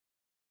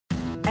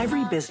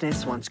Every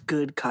business wants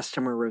good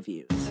customer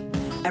reviews.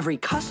 Every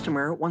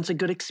customer wants a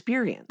good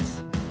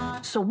experience.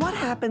 So what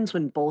happens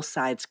when both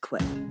sides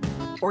click?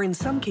 Or in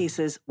some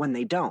cases, when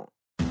they don't?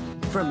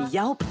 From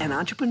Yelp and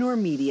Entrepreneur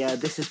Media,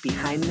 this is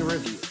Behind the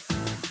Review.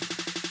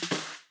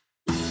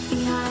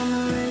 Behind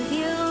the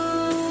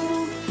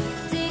review,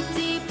 dig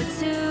deeper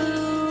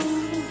too.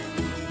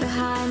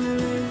 Behind the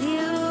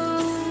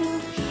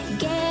review,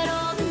 get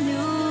all the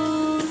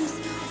news.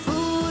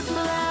 Food,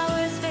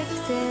 flowers,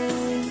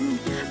 fixing,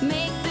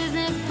 make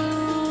business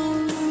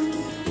boom.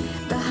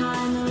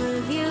 Behind the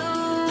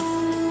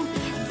review,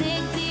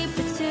 dig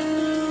deeper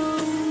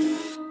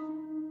too.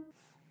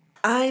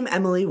 I'm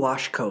Emily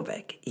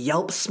Washkovic,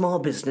 Yelp's small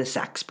business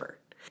expert.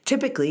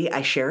 Typically,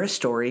 I share a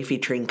story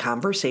featuring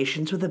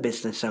conversations with a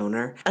business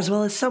owner, as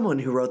well as someone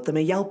who wrote them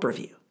a Yelp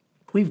review.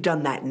 We've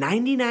done that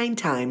 99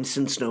 times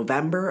since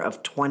November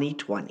of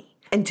 2020.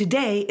 And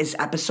today is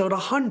episode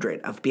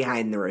 100 of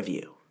Behind the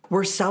Review.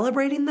 We're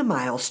celebrating the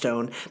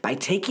milestone by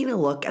taking a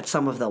look at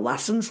some of the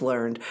lessons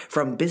learned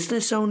from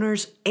business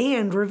owners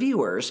and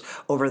reviewers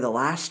over the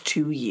last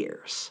 2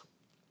 years.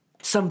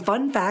 Some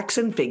fun facts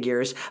and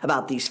figures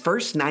about these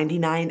first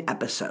 99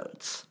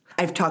 episodes.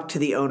 I've talked to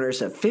the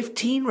owners of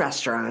 15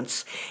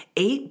 restaurants,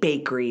 8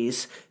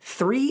 bakeries,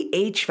 3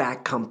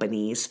 HVAC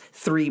companies,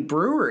 3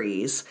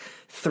 breweries,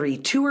 3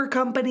 tour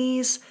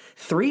companies,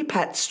 3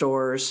 pet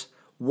stores,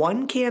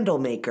 1 candle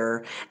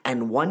maker,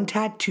 and 1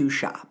 tattoo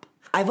shop.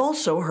 I've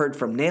also heard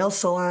from nail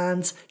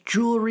salons,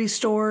 jewelry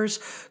stores,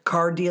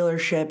 car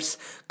dealerships,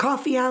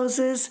 coffee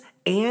houses,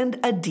 and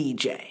a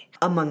DJ,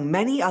 among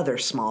many other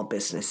small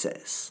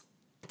businesses.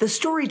 The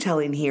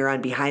storytelling here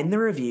on Behind the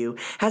Review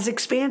has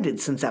expanded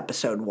since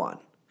episode 1.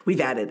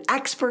 We've added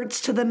experts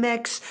to the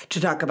mix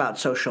to talk about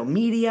social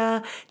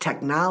media,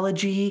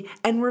 technology,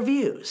 and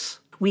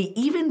reviews. We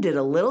even did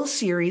a little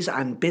series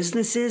on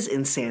businesses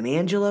in San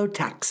Angelo,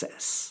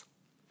 Texas.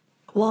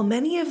 While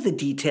many of the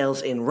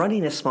details in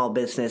running a small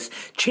business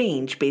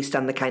change based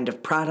on the kind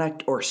of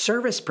product or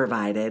service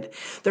provided,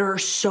 there are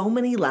so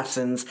many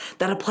lessons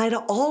that apply to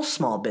all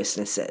small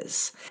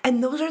businesses.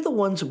 And those are the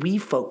ones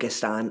we've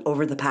focused on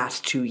over the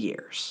past 2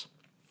 years.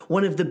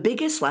 One of the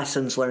biggest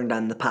lessons learned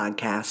on the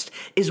podcast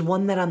is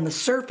one that on the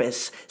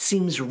surface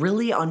seems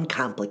really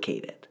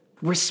uncomplicated.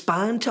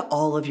 Respond to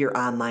all of your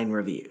online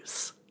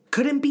reviews.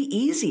 Couldn't be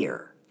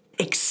easier.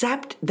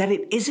 Except that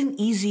it isn't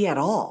easy at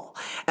all,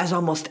 as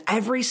almost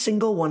every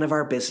single one of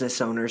our business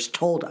owners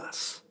told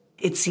us.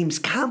 It seems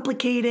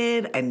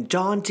complicated and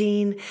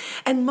daunting,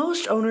 and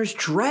most owners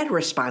dread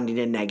responding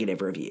to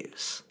negative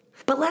reviews.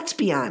 But let's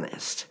be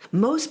honest,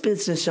 most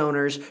business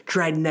owners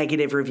dread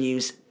negative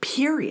reviews,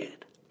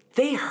 period.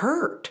 They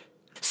hurt.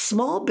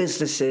 Small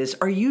businesses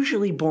are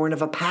usually born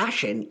of a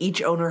passion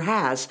each owner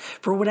has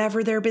for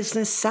whatever their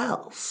business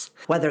sells,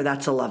 whether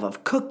that's a love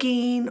of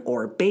cooking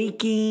or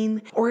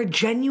baking or a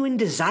genuine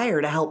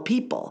desire to help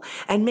people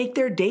and make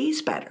their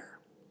days better.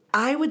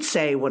 I would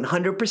say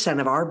 100%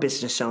 of our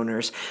business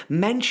owners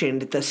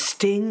mentioned the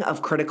sting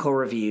of critical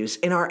reviews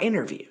in our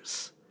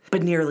interviews.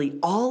 But nearly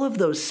all of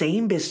those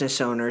same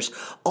business owners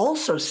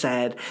also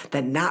said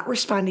that not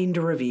responding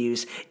to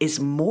reviews is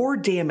more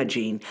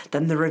damaging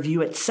than the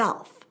review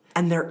itself.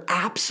 And they're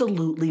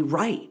absolutely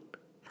right.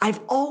 I've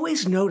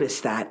always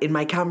noticed that in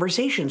my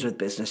conversations with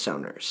business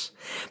owners.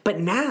 But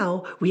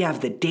now we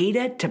have the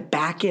data to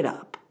back it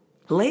up.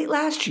 Late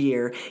last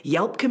year,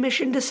 Yelp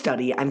commissioned a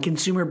study on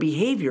consumer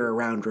behavior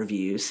around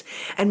reviews,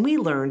 and we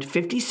learned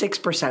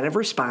 56% of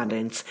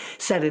respondents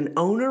said an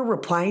owner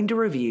replying to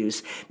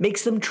reviews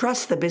makes them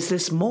trust the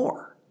business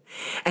more.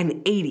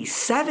 And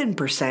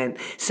 87%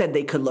 said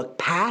they could look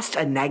past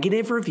a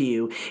negative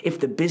review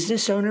if the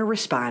business owner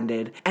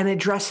responded and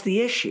addressed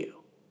the issue.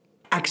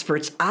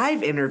 Experts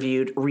I've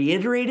interviewed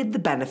reiterated the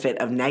benefit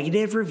of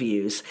negative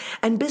reviews,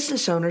 and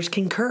business owners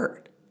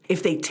concurred.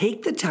 If they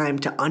take the time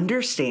to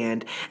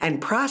understand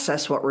and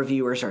process what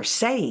reviewers are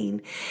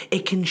saying,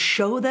 it can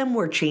show them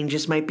where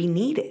changes might be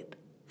needed.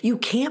 You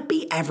can't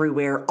be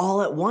everywhere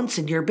all at once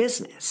in your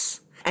business.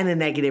 And a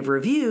negative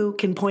review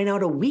can point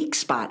out a weak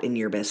spot in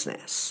your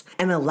business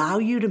and allow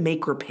you to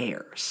make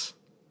repairs.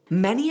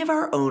 Many of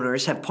our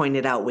owners have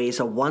pointed out ways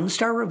a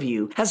 1-star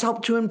review has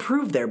helped to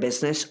improve their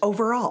business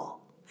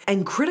overall.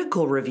 And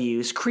critical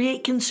reviews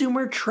create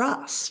consumer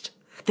trust.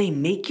 They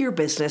make your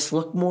business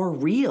look more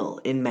real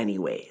in many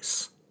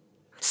ways.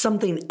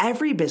 Something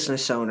every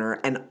business owner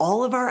and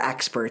all of our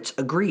experts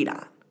agreed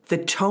on. The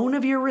tone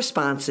of your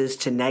responses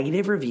to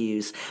negative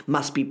reviews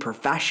must be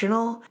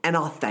professional and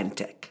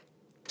authentic.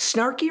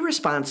 Snarky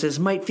responses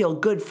might feel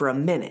good for a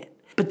minute,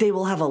 but they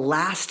will have a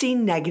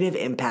lasting negative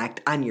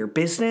impact on your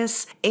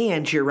business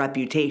and your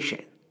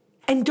reputation.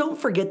 And don't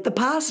forget the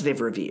positive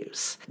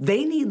reviews.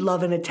 They need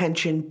love and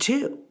attention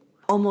too.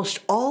 Almost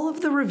all of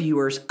the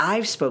reviewers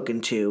I've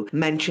spoken to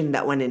mention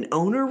that when an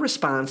owner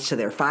responds to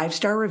their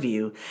 5-star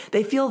review,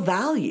 they feel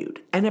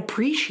valued and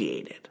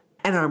appreciated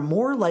and are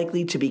more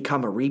likely to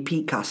become a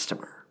repeat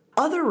customer.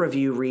 Other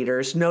review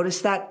readers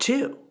notice that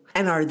too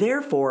and are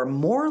therefore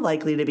more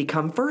likely to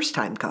become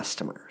first-time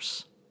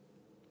customers.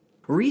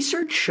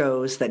 Research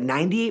shows that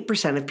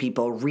 98% of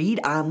people read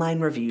online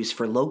reviews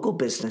for local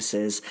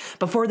businesses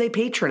before they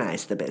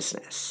patronize the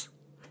business.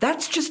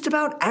 That's just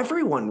about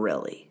everyone,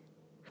 really.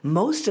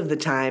 Most of the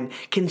time,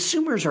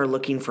 consumers are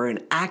looking for an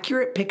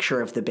accurate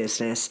picture of the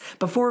business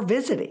before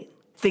visiting.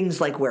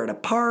 Things like where to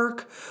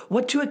park,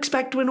 what to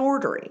expect when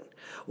ordering,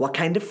 what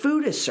kind of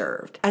food is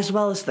served, as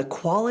well as the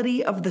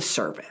quality of the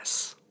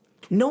service.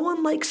 No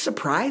one likes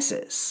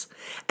surprises,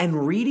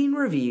 and reading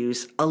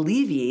reviews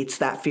alleviates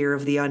that fear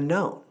of the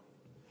unknown.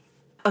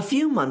 A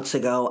few months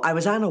ago, I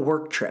was on a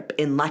work trip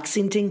in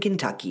Lexington,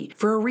 Kentucky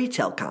for a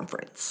retail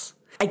conference.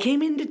 I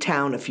came into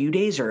town a few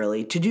days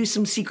early to do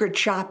some secret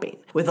shopping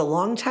with a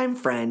longtime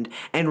friend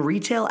and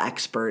retail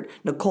expert,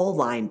 Nicole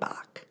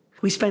Leinbach.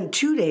 We spent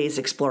 2 days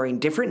exploring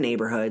different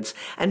neighborhoods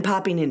and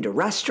popping into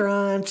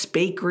restaurants,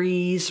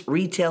 bakeries,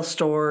 retail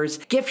stores,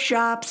 gift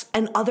shops,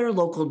 and other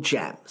local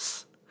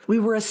gems. We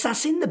were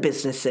assessing the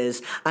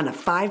businesses on a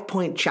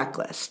 5-point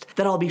checklist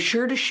that I'll be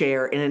sure to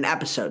share in an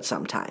episode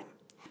sometime.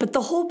 But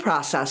the whole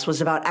process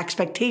was about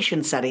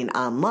expectation setting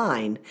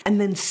online and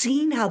then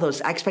seeing how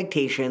those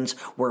expectations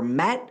were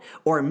met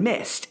or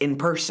missed in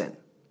person.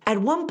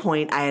 At one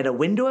point, I had a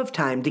window of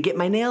time to get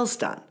my nails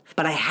done,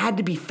 but I had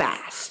to be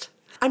fast.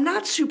 I'm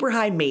not super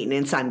high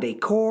maintenance on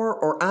decor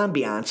or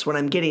ambiance when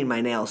I'm getting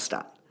my nails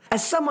done.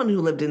 As someone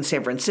who lived in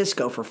San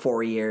Francisco for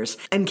 4 years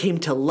and came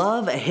to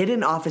love a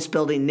hidden office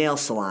building nail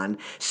salon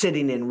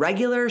sitting in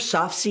regular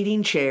soft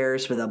seating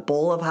chairs with a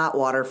bowl of hot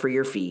water for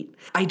your feet,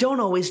 I don't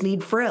always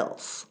need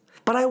frills.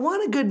 But I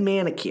want a good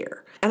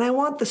manicure, and I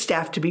want the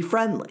staff to be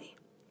friendly.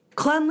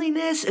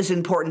 Cleanliness is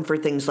important for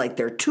things like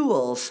their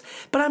tools,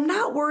 but I'm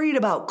not worried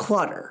about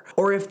clutter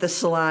or if the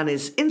salon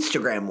is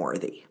Instagram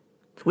worthy.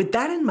 With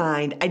that in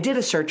mind, I did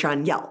a search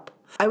on Yelp.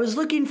 I was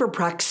looking for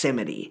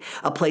proximity,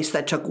 a place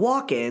that took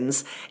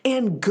walk-ins,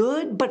 and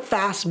good but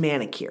fast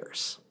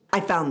manicures. I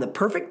found the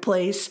perfect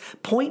place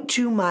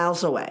 0.2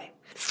 miles away,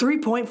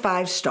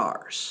 3.5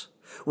 stars,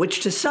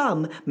 which to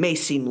some may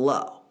seem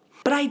low.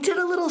 But I did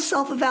a little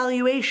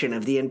self-evaluation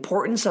of the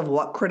importance of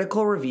what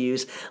critical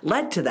reviews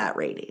led to that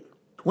rating.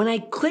 When I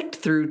clicked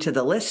through to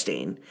the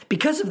listing,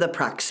 because of the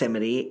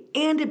proximity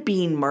and it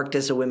being marked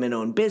as a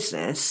women-owned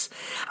business,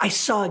 I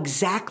saw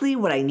exactly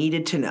what I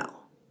needed to know.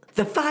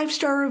 The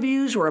 5-star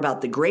reviews were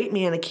about the great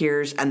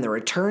manicures and the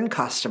return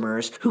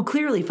customers who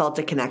clearly felt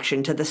a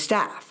connection to the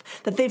staff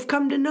that they've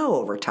come to know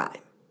over time.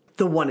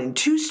 The 1 and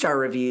 2-star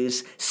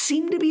reviews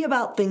seemed to be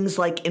about things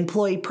like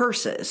employee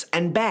purses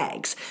and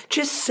bags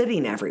just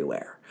sitting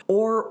everywhere,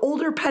 or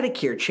older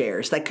pedicure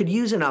chairs that could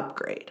use an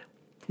upgrade.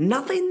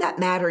 Nothing that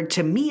mattered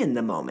to me in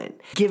the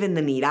moment, given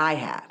the need I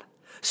had.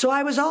 So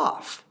I was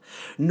off.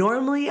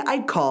 Normally,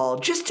 I'd call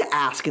just to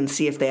ask and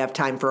see if they have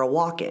time for a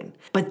walk-in,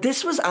 but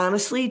this was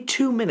honestly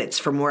 2 minutes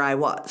from where I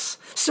was,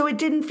 so it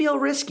didn't feel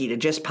risky to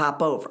just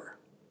pop over.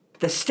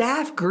 The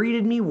staff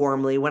greeted me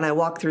warmly when I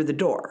walked through the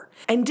door,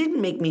 and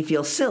didn't make me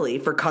feel silly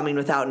for coming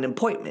without an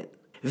appointment.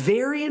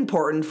 Very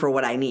important for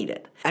what I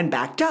needed, and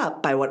backed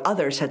up by what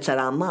others had said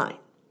online.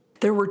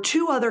 There were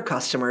 2 other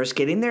customers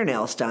getting their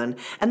nails done,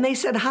 and they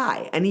said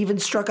hi and even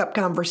struck up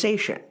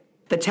conversation.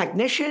 The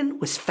technician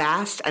was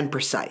fast and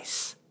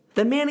precise.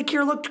 The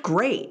manicure looked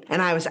great,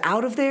 and I was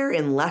out of there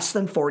in less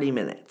than 40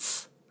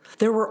 minutes.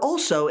 There were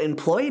also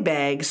employee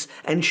bags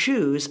and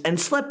shoes and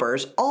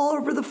slippers all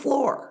over the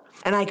floor,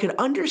 and I could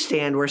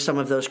understand where some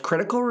of those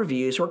critical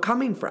reviews were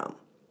coming from.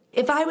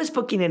 If I was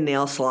booking a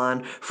nail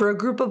salon for a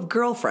group of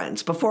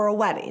girlfriends before a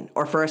wedding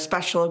or for a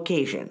special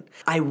occasion,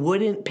 I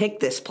wouldn't pick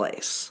this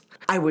place.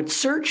 I would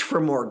search for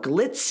more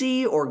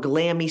glitzy or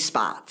glammy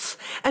spots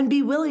and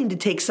be willing to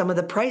take some of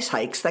the price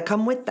hikes that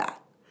come with that.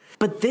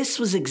 But this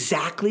was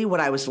exactly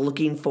what I was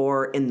looking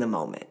for in the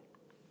moment.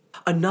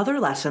 Another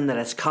lesson that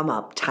has come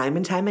up time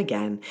and time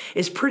again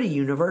is pretty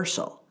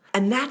universal,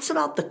 and that's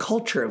about the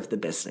culture of the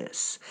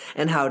business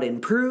and how it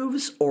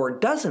improves or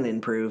doesn't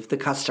improve the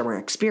customer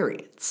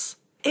experience.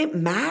 It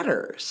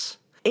matters,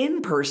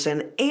 in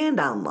person and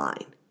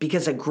online,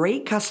 because a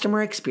great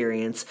customer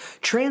experience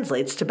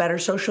translates to better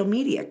social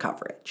media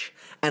coverage,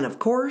 and of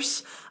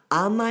course,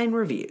 online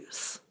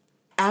reviews.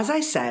 As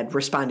I said,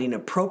 responding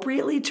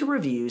appropriately to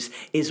reviews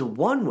is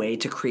one way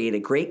to create a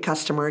great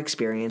customer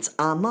experience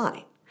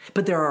online.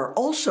 But there are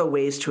also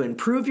ways to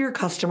improve your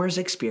customer's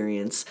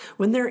experience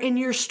when they're in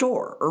your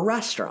store or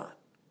restaurant.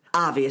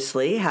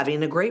 Obviously,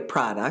 having a great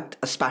product,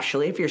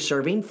 especially if you're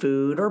serving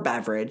food or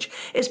beverage,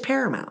 is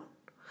paramount.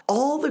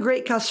 All the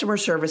great customer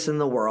service in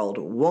the world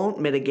won't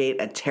mitigate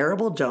a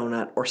terrible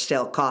donut or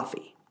stale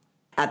coffee.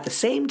 At the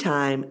same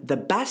time, the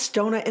best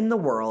donut in the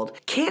world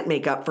can't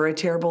make up for a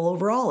terrible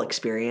overall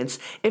experience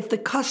if the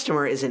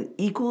customer isn't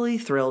equally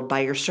thrilled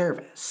by your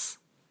service.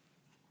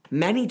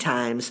 Many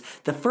times,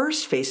 the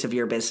first face of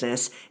your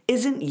business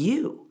isn't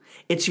you,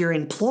 it's your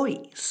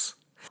employees.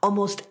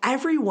 Almost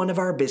every one of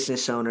our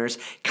business owners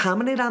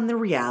commented on the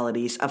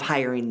realities of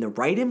hiring the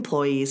right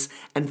employees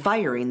and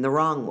firing the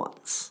wrong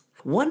ones.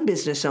 One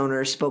business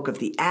owner spoke of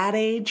the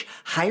adage,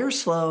 hire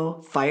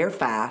slow, fire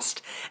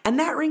fast, and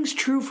that rings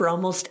true for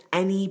almost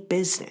any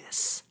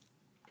business.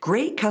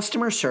 Great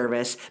customer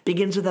service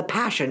begins with a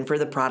passion for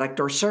the product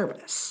or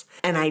service.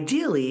 And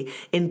ideally,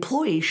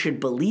 employees should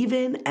believe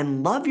in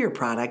and love your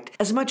product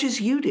as much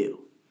as you do.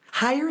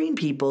 Hiring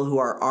people who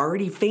are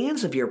already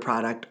fans of your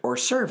product or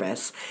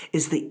service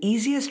is the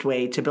easiest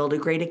way to build a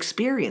great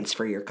experience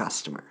for your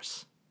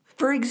customers.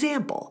 For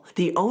example,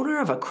 the owner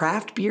of a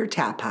craft beer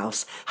tap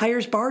house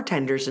hires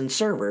bartenders and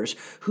servers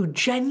who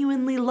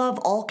genuinely love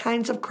all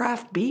kinds of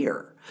craft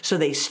beer, so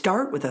they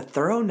start with a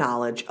thorough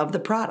knowledge of the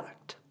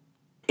product.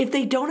 If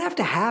they don't have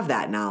to have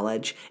that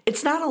knowledge,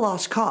 it's not a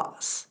lost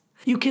cause.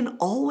 You can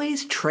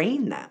always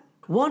train them.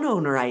 One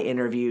owner I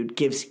interviewed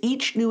gives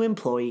each new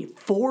employee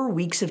 4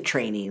 weeks of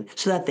training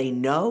so that they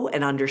know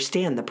and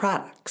understand the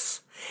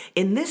products.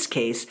 In this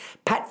case,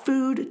 pet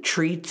food,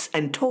 treats,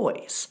 and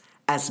toys,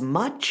 as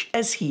much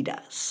as he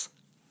does.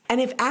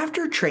 And if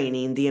after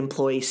training the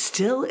employee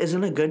still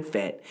isn't a good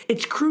fit,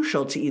 it's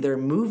crucial to either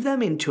move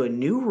them into a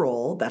new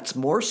role that's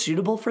more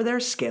suitable for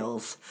their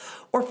skills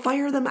or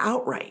fire them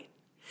outright.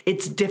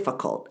 It's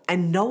difficult,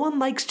 and no one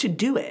likes to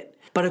do it.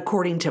 But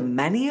according to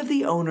many of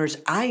the owners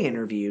I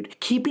interviewed,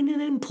 keeping an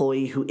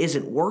employee who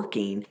isn't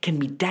working can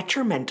be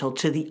detrimental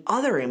to the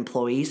other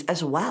employees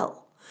as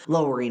well,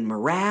 lowering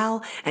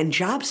morale and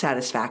job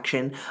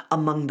satisfaction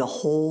among the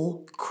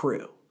whole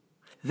crew.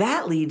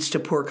 That leads to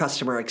poor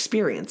customer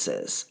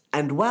experiences,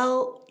 and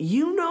well,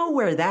 you know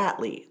where that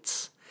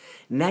leads.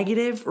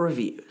 Negative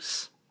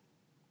reviews.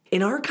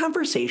 In our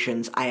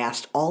conversations, I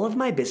asked all of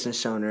my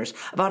business owners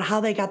about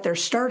how they got their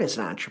start as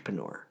an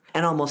entrepreneur,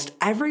 and almost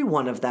every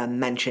one of them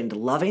mentioned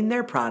loving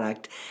their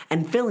product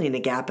and filling a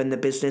gap in the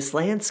business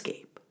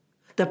landscape.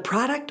 The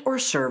product or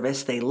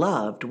service they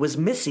loved was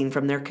missing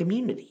from their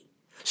community,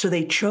 so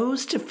they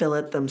chose to fill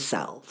it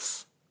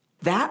themselves.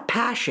 That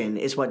passion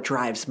is what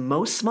drives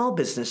most small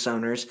business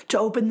owners to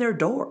open their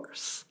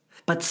doors.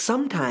 But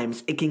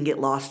sometimes it can get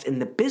lost in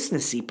the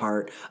businessy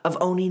part of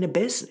owning a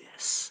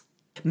business.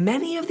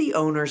 Many of the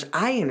owners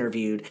I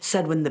interviewed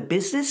said when the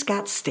business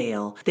got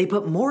stale, they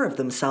put more of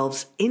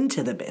themselves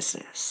into the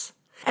business.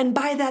 And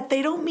by that,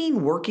 they don't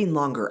mean working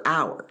longer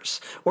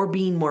hours or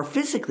being more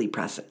physically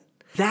present.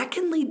 That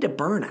can lead to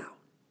burnout.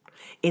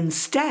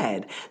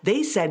 Instead,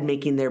 they said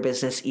making their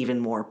business even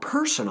more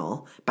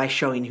personal by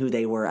showing who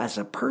they were as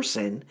a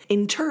person,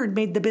 in turn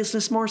made the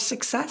business more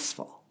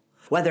successful.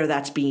 Whether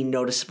that's being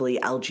noticeably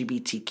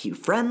LGBTQ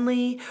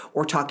friendly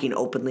or talking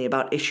openly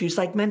about issues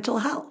like mental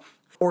health,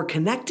 or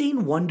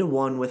connecting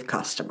one-to-one with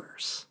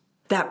customers.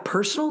 That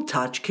personal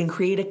touch can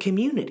create a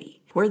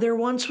community where there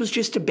once was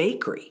just a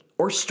bakery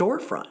or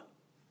storefront.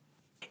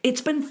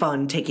 It's been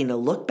fun taking a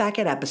look back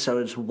at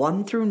episodes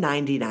 1 through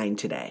 99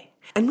 today,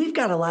 and we've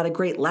got a lot of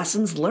great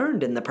lessons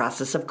learned in the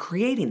process of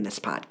creating this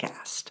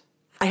podcast.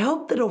 I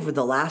hope that over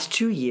the last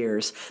 2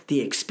 years,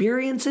 the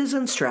experiences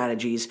and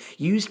strategies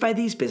used by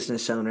these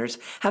business owners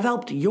have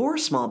helped your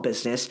small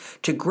business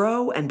to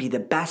grow and be the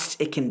best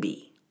it can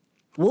be.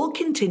 We'll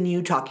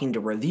continue talking to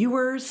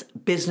reviewers,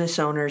 business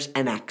owners,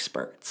 and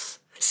experts.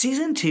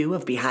 Season 2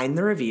 of Behind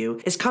the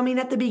Review is coming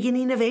at the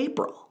beginning of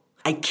April.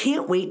 I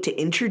can't wait to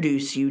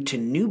introduce you to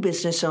new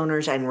business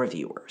owners and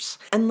reviewers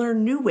and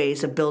learn new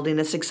ways of building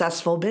a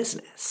successful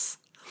business.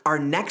 Our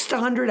next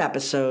 100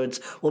 episodes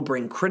will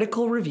bring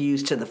critical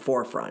reviews to the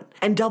forefront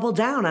and double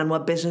down on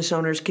what business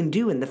owners can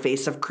do in the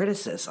face of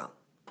criticism.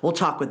 We'll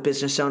talk with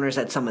business owners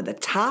at some of the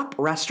top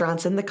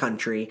restaurants in the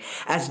country,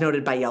 as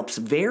noted by Yelp's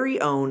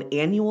very own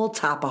annual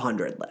Top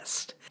 100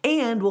 list.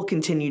 And we'll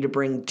continue to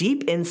bring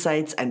deep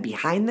insights and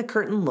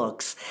behind-the-curtain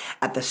looks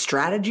at the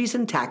strategies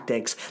and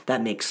tactics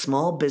that make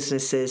small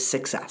businesses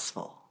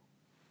successful.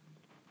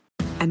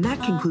 And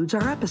that concludes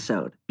our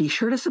episode. Be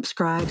sure to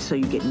subscribe so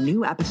you get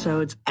new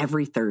episodes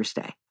every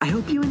Thursday. I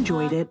hope you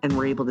enjoyed it and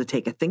were able to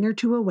take a thing or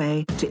two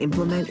away to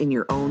implement in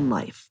your own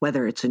life,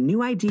 whether it's a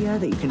new idea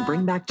that you can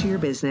bring back to your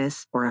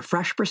business or a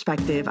fresh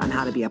perspective on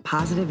how to be a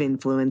positive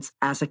influence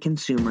as a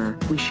consumer.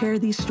 We share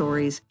these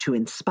stories to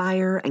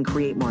inspire and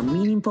create more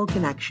meaningful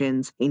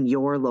connections in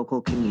your local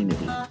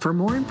community. For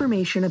more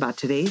information about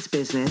today's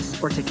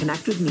business or to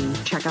connect with me,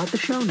 check out the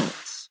show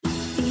notes.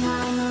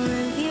 Behind the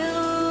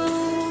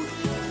review,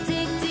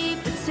 dig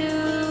deeper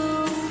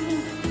too.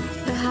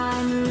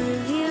 Behind the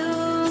review,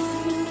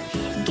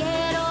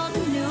 get all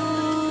the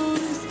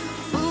news.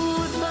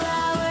 Food,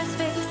 flowers,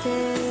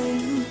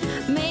 fixing,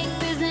 make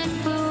business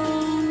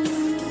boom.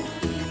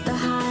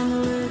 Behind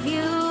the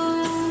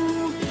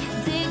review,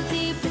 dig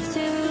deeper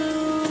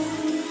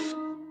too.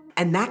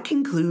 And that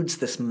concludes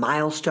this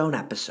milestone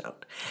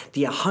episode,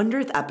 the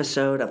 100th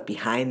episode of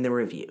Behind the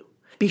Review.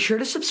 Be sure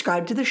to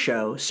subscribe to the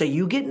show so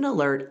you get an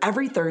alert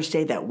every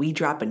Thursday that we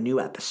drop a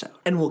new episode.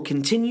 And we'll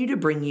continue to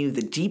bring you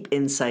the deep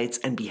insights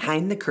and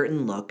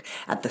behind-the-curtain look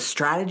at the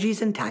strategies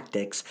and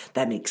tactics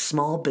that make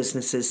small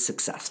businesses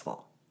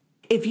successful.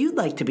 If you'd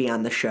like to be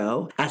on the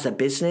show as a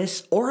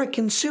business or a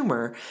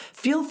consumer,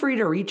 feel free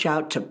to reach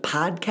out to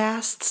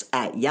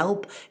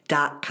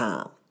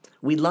podcasts@yelp.com.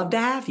 We'd love to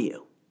have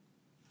you.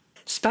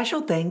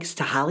 Special thanks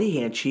to Holly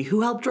Hanchy,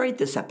 who helped write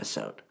this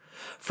episode.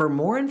 For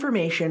more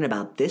information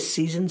about this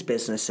season's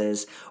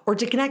businesses or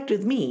to connect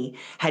with me,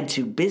 head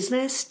to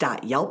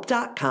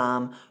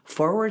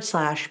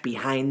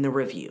business.yelp.com/behind the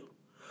review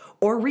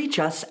or reach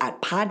us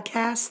at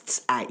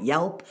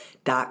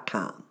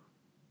podcasts@yelp.com.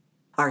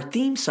 Our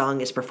theme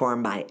song is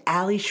performed by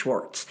Ali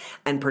Schwartz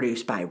and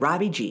produced by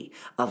Robbie G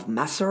of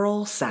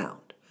Messerol Sound.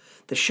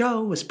 The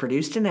show was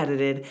produced and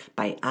edited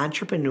by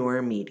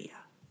Entrepreneur Media.